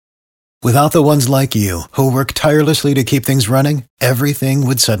Without the ones like you, who work tirelessly to keep things running, everything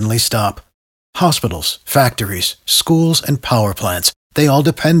would suddenly stop. Hospitals, factories, schools, and power plants, they all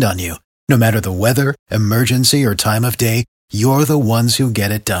depend on you. No matter the weather, emergency, or time of day, you're the ones who get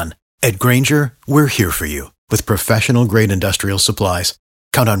it done. At Grainger, we're here for you with professional-grade industrial supplies.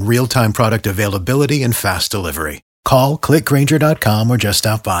 Count on real-time product availability and fast delivery. Call, clickgrainger.com, or just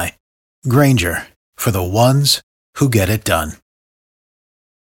stop by. Grainger, for the ones who get it done.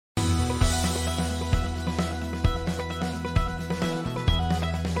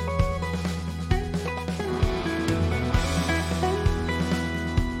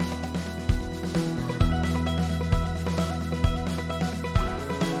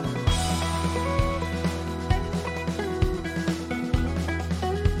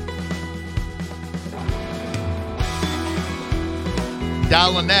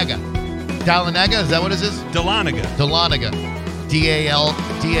 Dahlonega, is that what it is? Dahlonega. Dahlonega.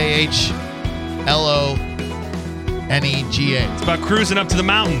 It's about cruising up to the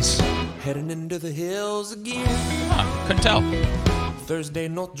mountains. Heading into the hills again. Couldn't tell. Thursday,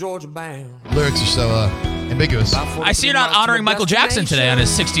 North Georgia bound. Lyrics are so ambiguous. I see you're not honoring Michael Jackson today on his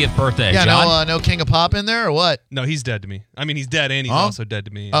 60th birthday, Yeah, John. no King of Pop in there or what? No, he's dead to me. I mean, he's dead and he's also dead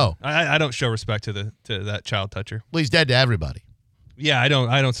to me. Oh. I don't show respect to that child toucher. Well, he's dead to everybody. Yeah, I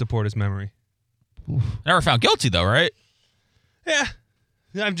don't support his memory. Never found guilty, though, right? Yeah.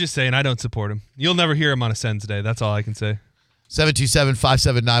 I'm just saying I don't support him. You'll never hear him on a Sens Day. That's all I can say.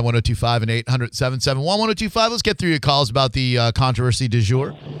 727-579-1025 and 800-771-1025. Let's get through your calls about the controversy du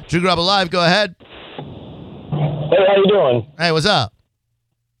jour. Drew Garabo Live, go ahead. Hey, how you doing? Hey, what's up?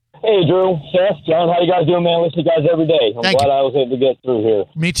 Hey, Drew, Seth, John, how you guys doing, man? I listen to you guys every day. I'm glad I was able to get through here.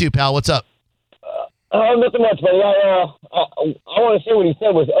 Me too, pal. What's up? Nothing much, buddy. I want to say what he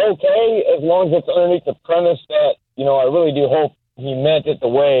said was okay as long as it's underneath the premise that, I really do hope he meant it the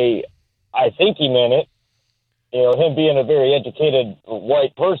way I think he meant it. Him being a very educated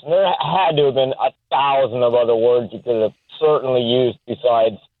white person, there had to have been 1,000 of other words you could have certainly used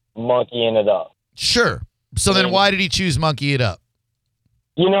besides monkeying it up. Sure. So then why did he choose monkey it up?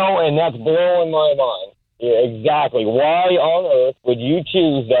 And that's blowing my mind. Yeah, exactly. Why on earth would you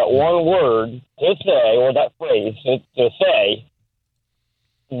choose that one word to say, or that phrase to say,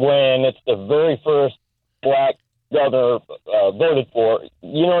 when it's the very first black governor voted for?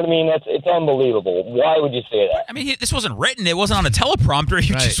 You know what I mean? It's unbelievable. Why would you say that? I mean, this wasn't written. It wasn't on a teleprompter.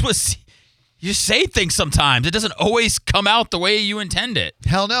 You just say things sometimes. It doesn't always come out the way you intend it.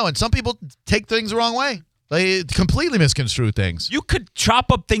 Hell no. And some people take things the wrong way. They completely misconstrue things. You could chop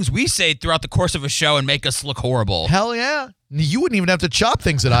up things we say throughout the course of a show and make us look horrible. Hell yeah. You wouldn't even have to chop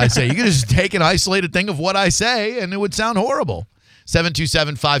things that I say. You could just take an isolated thing of what I say, and it would sound horrible.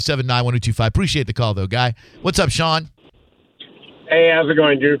 727-579-1025. Appreciate the call, though, guy. What's up, Sean? Hey, how's it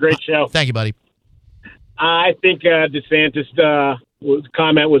going, dude? Great show. Thank you, buddy. I think DeSantis'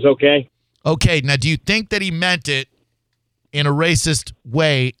 comment was okay. Okay. Now, do you think that he meant it in a racist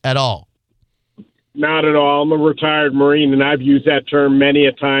way at all? Not at all. I'm a retired Marine, and I've used that term many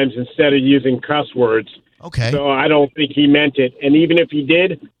a times instead of using cuss words. Okay. So I don't think he meant it. And even if he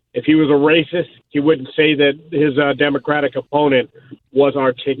did, if he was a racist, he wouldn't say that his Democratic opponent was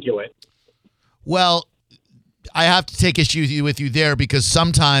articulate. Well, I have to take issue with you there because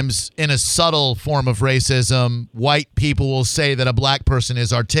sometimes in a subtle form of racism, white people will say that a black person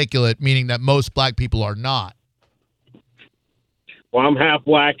is articulate, meaning that most black people are not. Well, I'm half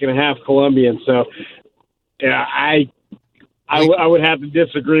black and half Colombian, so yeah, I would have to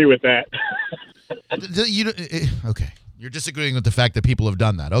disagree with that. Okay. You're disagreeing with the fact that people have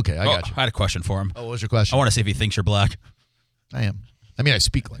done that. Okay, I got you. I had a question for him. Oh, what was your question? I want to see if he thinks you're black. I am. I mean, I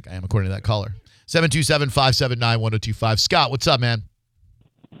speak like I am, according to that caller. 727-579-1025. Scott, what's up, man?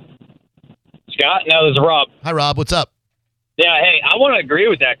 Scott, no, this is Rob. Hi, Rob. What's up? Yeah, hey, I want to agree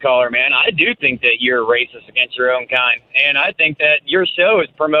with that caller, man. I do think that you're racist against your own kind. And I think that your show is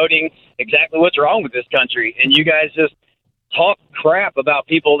promoting exactly what's wrong with this country. And you guys just talk crap about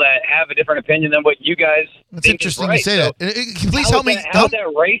people that have a different opinion than what you guys That's think interesting is right. to say So that. Please help me. How is that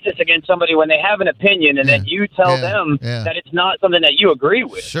racist against somebody when they have an opinion and then you tell them that it's not something that you agree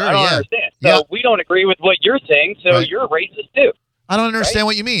with? Sure, I don't understand. So we don't agree with what you're saying, so you're a racist too. I don't understand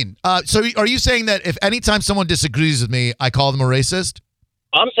what you mean. So are you saying that if anytime someone disagrees with me, I call them a racist?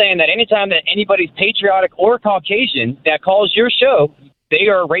 I'm saying that anytime that anybody's patriotic or Caucasian that calls your show, they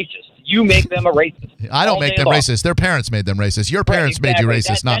are racist. You make them a racist. I don't make them racist. Their parents made them racist. Your parents made you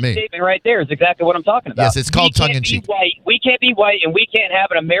racist, not me. That statement right there is exactly what I'm talking about. Yes, it's called tongue-in-cheek. We can't be white, and we can't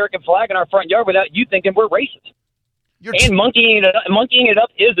have an American flag in our front yard without you thinking we're racist. And monkeying it up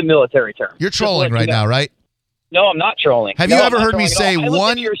is a military term. You're trolling right now, right? No, I'm not trolling. Have No, you I'm ever not heard me trolling at say all. I listen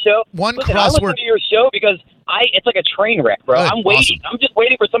one to your show. one Listen, I listen crossword? to your show because it's like a train wreck, bro. Good. I'm waiting. Awesome. I'm just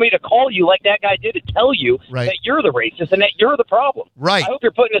waiting for somebody to call you like that guy did to tell you Right. that you're the racist and that you're the problem. Right. I hope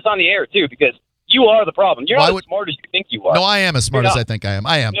you're putting this on the air, too, because you are the problem. You're Why not would- as smart as you think you are. No, I am as smart You're as not. I think I am.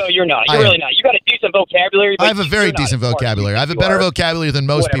 I am. No, you're not. I You're am. really not. You got a decent vocabulary. But I have a very you're not as decent smart as you vocabulary. I have a think you better are. vocabulary than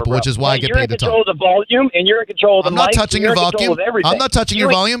most Whatever, people, bro. which is why I get You're paid in to control talk. of the volume, and you're in control of the I'm not mic, touching and your you're in control volume. of everything. I'm not touching your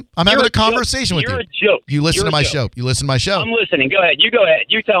You're a- volume. I'm you're having a joke. conversation with you. You're a joke. You listen You're to a my joke. show. You listen to my show. I'm listening. Go ahead. You go ahead.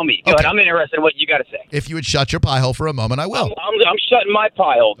 You tell me. Go Okay. ahead. I'm interested in what you got to say. If you would shut your pie hole for a moment, I will. I'm shutting my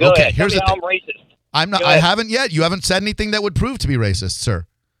pie hole. Go Okay, ahead. here's Tell the me how I'm racist. I'm not. Go I ahead. haven't yet. You haven't said anything that would prove to be racist, sir.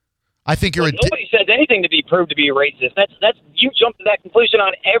 I think you're a. Nobody says anything to be proved to be racist. That's you jump to that conclusion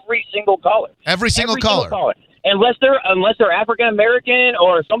on every single caller. Every single caller. Unless they're African American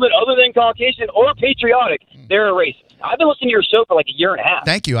or something other than Caucasian or patriotic, they're a racist. I've been listening to your show for like a year and a half.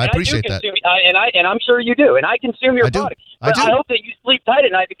 Thank you. I And appreciate do that. consume- and I'm sure you do. And I consume your I do. product. I But do. I hope that you sleep tight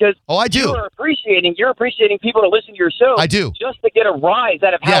at night because I do. You're appreciating people to listen to your show. I do. Just to get a rise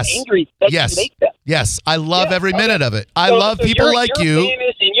out of how Yes. angry that Yes. you make them. Yes. I love Yeah, every okay. minute of it. I So- love so people you're- like you're you.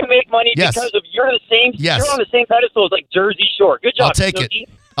 famous and you make money Yes. because of you're the same. Yes. You're on the same pedestal as like Jersey Shore. Good job. I'll take it. Snooki.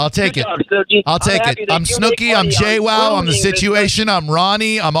 I'll take Good it. job, Snooki. I'll take happy it. that I'm you make Snooki. I'm money on JWoww. I'm the ruining this situation. I'm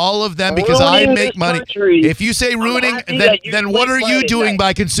Ronnie. I'm all of them because I Ruining make this money. country. If you say ruining, happy then that you then what sleep are tight you at doing night.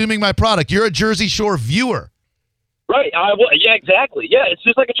 by consuming my product? You're a Jersey Shore viewer. Right. Yeah, exactly. Yeah, it's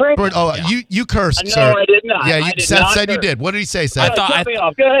just like a train. Oh, you cursed, No, sir. I did not. Yeah, I did Seth not said you curse. did. What did he say, Seth? I thought- cut me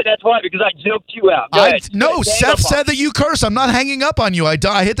off. Go ahead. That's why, because I joked you out. Go ahead. No, Hang Seth up on said that you curse. I'm not hanging up on you. I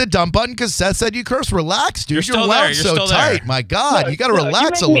hit the dump button because Seth said you curse. Relax, dude. You're still wound there. You're so still tight. there. My God, you got to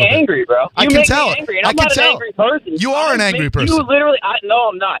relax you a make little me bit. angry, bro. I You can make tell. Me angry, and I I'm can not tell. an angry person. You are an angry person. You literally, no,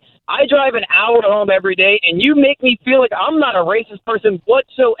 I'm not. I drive an hour home every day, and you make me feel like I'm not a racist person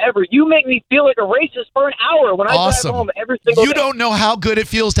whatsoever. You make me feel like a racist for an hour when I Awesome. drive home every single day. You don't know how good it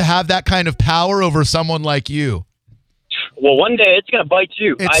feels to have that kind of power over someone like you. Well, one day it's going to bite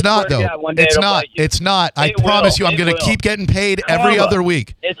you. I It's not, swear to though. God, one day It's it'll not. bite you. It's not. I It promise will. you, I'm It going to will. keep getting paid every Karma. other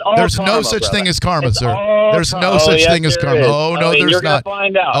week. It's all There's no karma, such brother. thing as karma, It's sir. all There's no karma. such yes, thing as there karma. is. Oh, no, and there's you're not. Gonna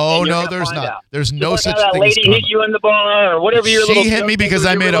find out. Oh, And you're no, gonna there's find not. out. There's Just no like such how that thing as lady karma. hit you in the bar or whatever your She little hit me joke because is,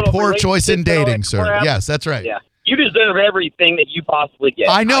 I your made a little poor choice in relationship dating, sir. crap. Yes, that's right. Yeah. You deserve everything that you possibly get.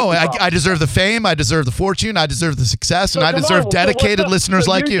 I know. can I promise. deserve the fame. I deserve the fortune. I deserve the success, and So I come deserve on, so dedicated what's up? listeners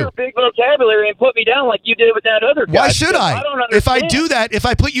So like use you. your big vocabulary and put me down like you did with that other guy. Why should because I? don't If I understand. do that, if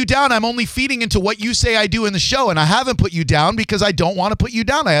I put you down, I'm only feeding into what you say I do in the show, and I haven't put you down because I don't want to put you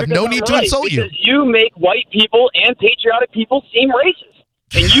down. I have Because no I'm need to right, insult you. Because you make white people and patriotic people seem racist.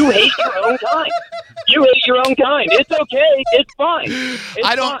 And you hate your own kind. You hate your own kind. It's okay. It's fine. It's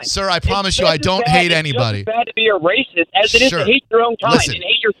I don't, fine. sir. I promise It's you, I just don't as bad- hate it's anybody. Just as bad to be a racist as it is Sure. to hate your own kind Listen. and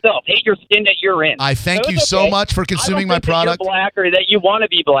hate yourself, hate your skin that you're in. I thank So you it's so okay. much for consuming my I don't think that product. you're black or that you want to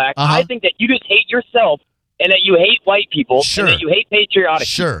be black. Uh-huh. I think that you just hate yourself and that you hate white people Sure. and that you hate patriotic.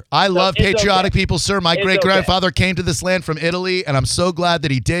 Sure. I love it's patriotic okay. people, sir. My It's great-grandfather came to this land from Italy, and I'm so glad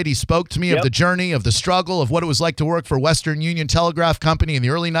that he did. He spoke to me of Yep. the journey, of the struggle, of what it was like to work for Western Union Telegraph Company in the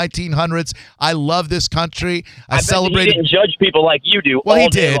early 1900s. I love this country. I bet celebrated. he didn't judge people like you do. Well, all he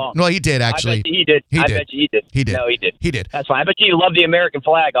day did. long. Well, he did, I actually. bet you he did. He I did. bet you he did. He did. No, he did. He did. That's fine. I bet you love the American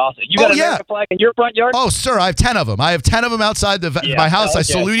flag also. You got Oh, an yeah. American flag in your front yard? Oh, sir, I have 10 of them. I have 10 of them outside Yeah, my house. I okay.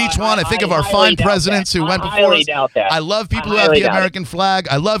 salute each one. I think of our highly fine doubt presidents that. who went I before highly us. doubt that. I love people who I have highly the doubt it. American flag.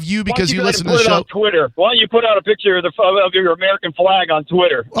 I love you because you listen to the Why don't you show. put it on Twitter? Why don't you put out a picture of your American flag on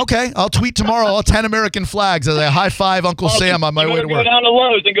Twitter? Okay, I'll tweet tomorrow all 10 American flags as I high five Uncle Sam on my way to Go work. down to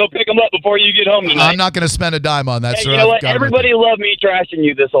Lowe's and go pick them up before you get home tonight. I'm not going to spend a dime on that, Hey, sir. you know what? I've got 'em right Everybody loved me trashing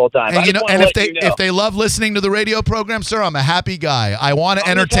you this whole time. there. And I you just know, wanna and if let they you know. if they love listening to the radio program, sir, I'm a happy guy. I want to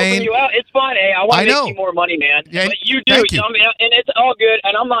I'm just helping entertain. you out. It's fine. Hey, I want I to know. make you more money, man. Yeah, but you do. thank you. I mean, and it's all good.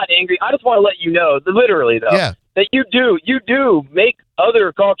 And I'm not angry. I just want to let you know, literally though, Yeah. that you do make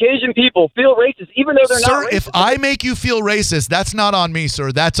other Caucasian people feel racist, even though they're Sir, not racist. if I make you feel racist, that's not on me,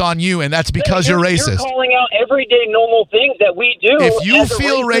 sir. That's on you, and that's because you're You're racist. calling out everyday normal things that we do. If you as a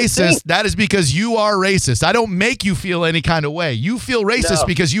feel racist racist, thing. that is because you are racist. I don't make you feel any kind of way. You feel racist No.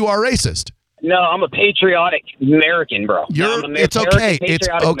 because you are racist. No, I'm a patriotic American, bro. I'm It's American, okay. It's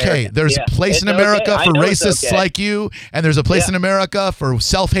patriotic okay. American. There's Yeah, a place it's in America okay. I for know it's racists okay. like you, and there's a place Yeah. in America for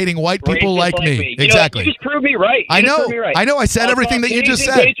self-hating white people Racist like me. You know what? Exactly. You just proved me right. I You just know. proved me right. I know. I said everything that you just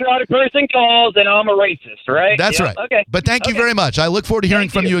Caucasian said. patriotic person calls, and I'm a racist, right? That's Yeah, right. Okay. But thank you Okay. very much. I look forward to hearing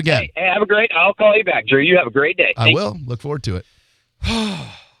Thank from you again. Hey, have a great. I'll call you back, Drew. You have a great day. I Thank will. Look forward to it.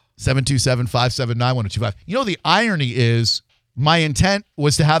 727-579-1025. You know, the irony is my intent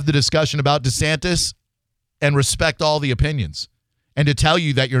was to have the discussion about DeSantis and respect all the opinions and to tell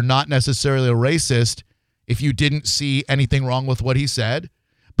you that you're not necessarily a racist if you didn't see anything wrong with what he said,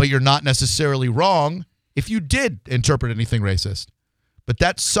 but you're not necessarily wrong if you did interpret anything racist. But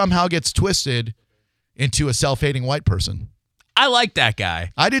that somehow gets twisted into a self-hating white person. I like that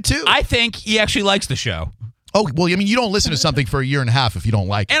guy. I did too. I think he actually likes the show. Oh, well, I mean, you don't listen to something for a year and a half if you don't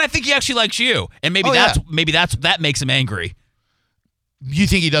like it. And I think he actually likes you. And maybe that makes him angry. You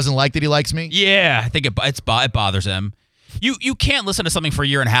think he doesn't like that he likes me? Yeah, I think it bothers him. You can't listen to something for a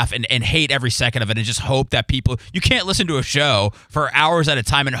year and a half and hate every second of it and just hope that people – you can't listen to a show for hours at a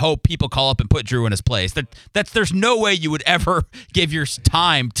time and hope people call up and put Drew in his place. There's no way you would ever give your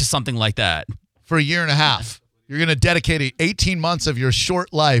time to something like that. For a year and a half. You're going to dedicate 18 months of your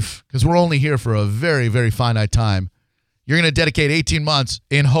short life, because we're only here for a very, very finite time. You're going to dedicate 18 months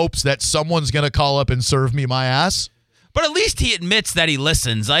in hopes that someone's going to call up and serve me my ass? But at least he admits that he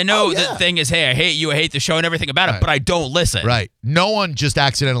listens. I know the thing is, hey, I hate you, I hate the show and everything about it, but I don't listen. Right. No one just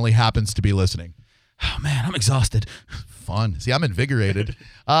accidentally happens to be listening. Oh, man, I'm exhausted. Fun. See, I'm invigorated.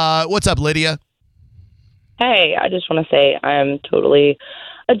 What's up, Lydia? Hey, I just want to say I'm totally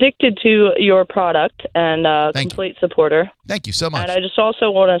addicted to your product and complete supporter. Thank you so much. And I just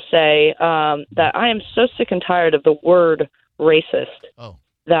also want to say that I am so sick and tired of the word racist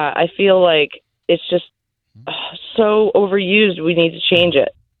that I feel like it's just so overused. We need to change it.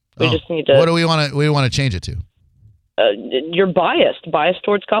 We just need to. What do we want to change it to? You're biased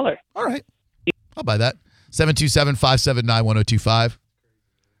towards color. All right. I'll buy that. 727-579-1025.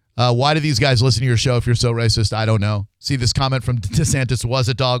 Why do these guys listen to your show if you're so racist? I don't know. See, this comment from DeSantis was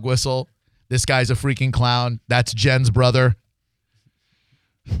a dog whistle. This guy's a freaking clown. That's Jen's brother.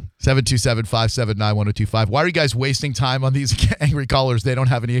 727-579-1025. Why are you guys wasting time on these angry callers? They don't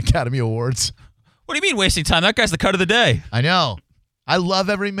have any Academy Awards. What do you mean wasting time? That guy's the cut of the day. I know. I love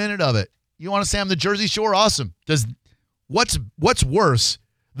every minute of it. You want to say I'm the Jersey Shore? Awesome. What's worse,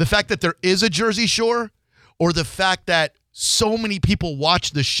 the fact that there is a Jersey Shore or the fact that so many people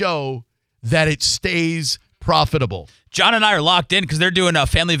watch the show that it stays profitable? John and I are locked in because they're doing a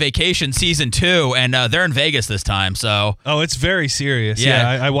Family Vacation season 2, and they're in Vegas this time. So, it's very serious.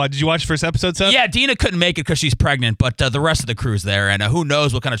 Yeah, did you watch the first episode, Seth? Yeah, Dina couldn't make it because she's pregnant, but the rest of the crew's there, and who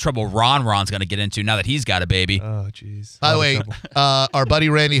knows what kind of trouble Ron's going to get into now that he's got a baby. Oh, jeez. By the way, our buddy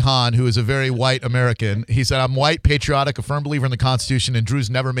Randy Hahn, who is a very white American, he said, "I'm white, patriotic, a firm believer in the Constitution, and Drew's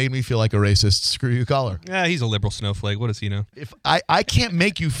never made me feel like a racist. Screw you, caller." Yeah, he's a liberal snowflake. What does he know? If I can't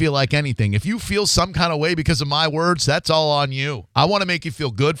make you feel like anything. If you feel some kind of way because of my words, that's all on you. I want to make you feel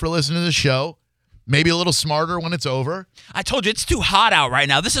good for listening to the show. Maybe a little smarter when it's over. I told you, it's too hot out right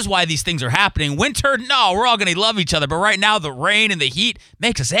now. This is why these things are happening. Winter, no, we're all going to love each other. But right now, the rain and the heat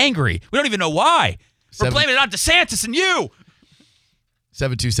makes us angry. We don't even know why. We're blaming it on DeSantis and you.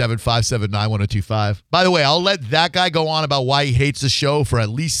 727-579-1025. By the way, I'll let that guy go on about why he hates the show for at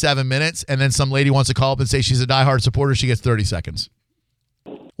least 7 minutes, and then some lady wants to call up and say she's a diehard supporter. She gets 30 seconds.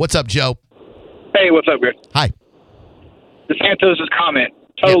 What's up, Joe? Hey, what's up, Greg? Hi. DeSantis' comment,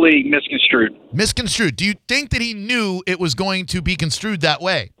 totally misconstrued. Misconstrued. Do you think that he knew it was going to be construed that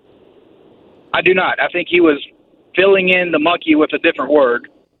way? I do not. I think he was filling in the monkey with a different word.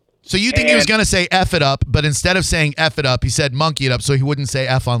 So you think he was going to say F it up, but instead of saying F it up, he said monkey it up so he wouldn't say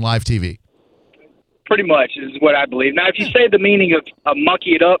F on live TV? Pretty much is what I believe. Now, if you say the meaning of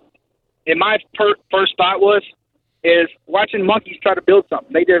monkey it up, and my first thought is watching monkeys try to build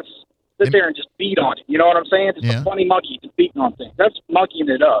something. They just sit there and just beat on it. You know what I'm saying? Just a funny monkey just beating on things. That's monkeying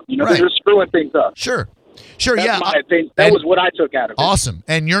it up. You know, they're just screwing things up. Sure, That's yeah. my opinion. That was what I took out of it. Awesome.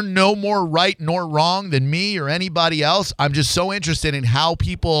 And you're no more right nor wrong than me or anybody else. I'm just so interested in how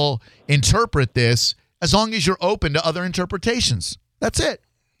people interpret this as long as you're open to other interpretations. That's it.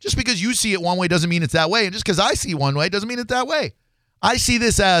 Just because you see it one way doesn't mean it's that way. And just because I see one way doesn't mean it's that way. I see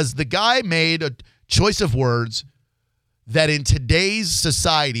this as the guy made a choice of words that in today's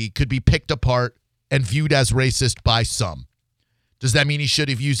society could be picked apart and viewed as racist by some. Does that mean he should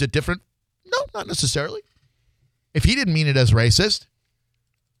have used it different? No, not necessarily. If he didn't mean it as racist,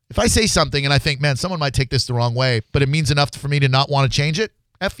 if I say something and I think, man, someone might take this the wrong way, but it means enough for me to not want to change it,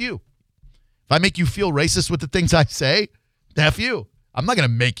 F you. If I make you feel racist with the things I say, F you. I'm not going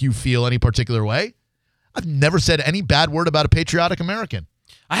to make you feel any particular way. I've never said any bad word about a patriotic American.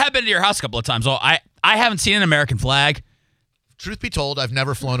 I have been to your house a couple of times. I haven't seen an American flag. Truth be told, I've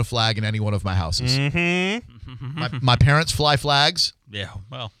never flown a flag in any one of my houses. Mm-hmm. My parents fly flags. Yeah,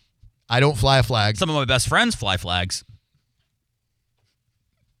 well. I don't fly a flag. Some of my best friends fly flags.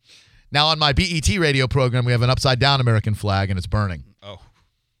 Now, on my BET radio program, we have an upside-down American flag, and it's burning. Oh.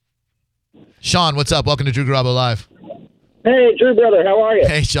 Sean, what's up? Welcome to Drew Garabo Live. Hey, Drew, brother, how are you?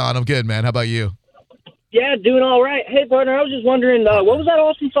 Hey, Sean, I'm good, man. How about you? Yeah, doing all right. Hey, partner, I was just wondering, what was that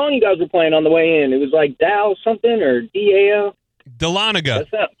awesome song you guys were playing on the way in? It was like Dow something or D-A-O? Deloniga.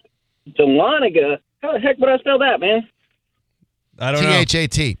 What's up? Deloniga? How the heck would I spell that, man? I don't know.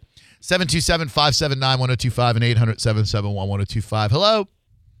 THAT. 727-579-1025 and 800-771-1025. Hello.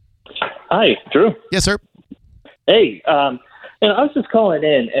 Hi, Drew. Yes, sir. Hey, I was just calling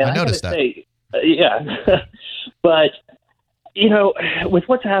in, and I noticed that. Say, but with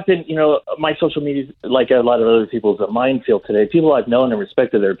what's happened, my social media, like a lot of other people's, a minefield today. People I've known and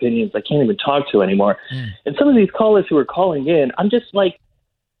respected their opinions, I can't even talk to anymore. And some of these callers who are calling in, I'm just like,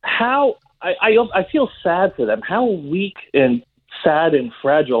 how I feel sad for them. How weak and sad and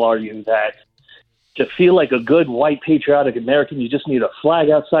fragile are you that to feel like a good white patriotic American, you just need a flag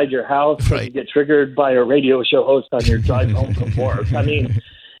outside your house and you get triggered by a radio show host on your drive home from work? I mean,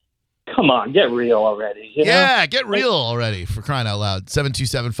 come on, get real already. Get real already, for crying out loud.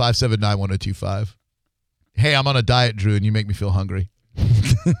 727-579-1025. Hey, I'm on a diet, Drew, and you make me feel hungry.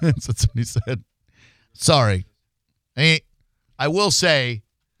 That's what somebody said. Sorry. I will say,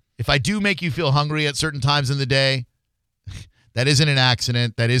 if I do make you feel hungry at certain times in the day, that isn't an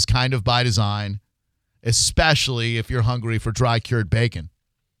accident. That is kind of by design, especially if you're hungry for dry-cured bacon.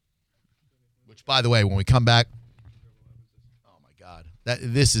 Which, by the way, when we come back, oh, my God,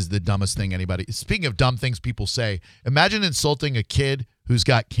 this is the dumbest thing anybody. Speaking of dumb things people say, imagine insulting a kid who's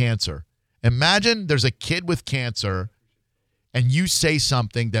got cancer. Imagine there's a kid with cancer, and you say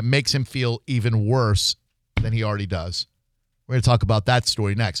something that makes him feel even worse than he already does. We're going to talk about that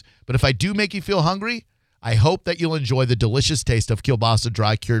story next. But if I do make you feel hungry, I hope that you'll enjoy the delicious taste of Kielbasa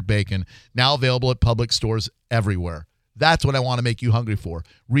dry-cured bacon, now available at public stores everywhere. That's what I want to make you hungry for.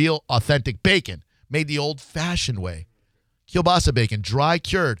 Real, authentic bacon, made the old-fashioned way. Kielbasa bacon,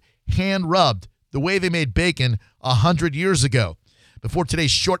 dry-cured, hand-rubbed, the way they made bacon 100 years ago, before today's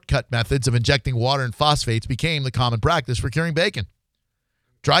shortcut methods of injecting water and phosphates became the common practice for curing bacon.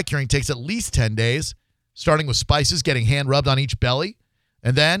 Dry curing takes at least 10 days, starting with spices getting hand-rubbed on each belly.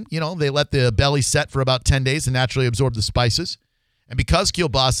 And then, they let the belly set for about 10 days to naturally absorb the spices. And because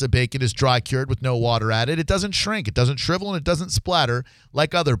Kielbasa bacon is dry cured with no water added, it doesn't shrink, it doesn't shrivel, and it doesn't splatter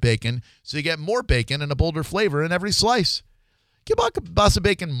like other bacon. So you get more bacon and a bolder flavor in every slice. Kielbasa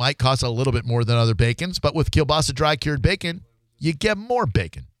bacon might cost a little bit more than other bacons, but with Kielbasa dry cured bacon, you get more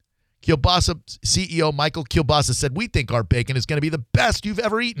bacon. Kielbasa CEO Michael Kielbasa said, "We think our bacon is going to be the best you've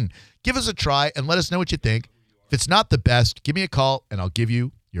ever eaten. Give us a try and let us know what you think. If it's not the best, give me a call and I'll give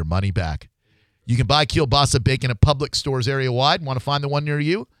you your money back." You can buy Kielbasa bacon at public stores area-wide. Want to find the one near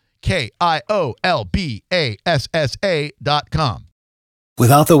you? KIOLBASSA.com.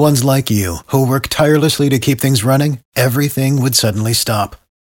 Without the ones like you, who work tirelessly to keep things running, everything would suddenly stop.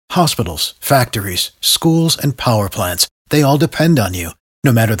 Hospitals, factories, schools, and power plants, they all depend on you.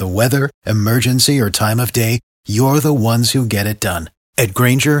 No matter the weather, emergency, or time of day, you're the ones who get it done. At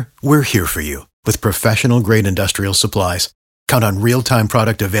Grainger, we're here for you with professional-grade industrial supplies. Count on real-time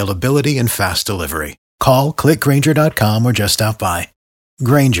product availability and fast delivery. Call, click Grainger.com, or just stop by.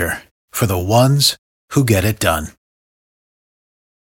 Grainger, for the ones who get it done.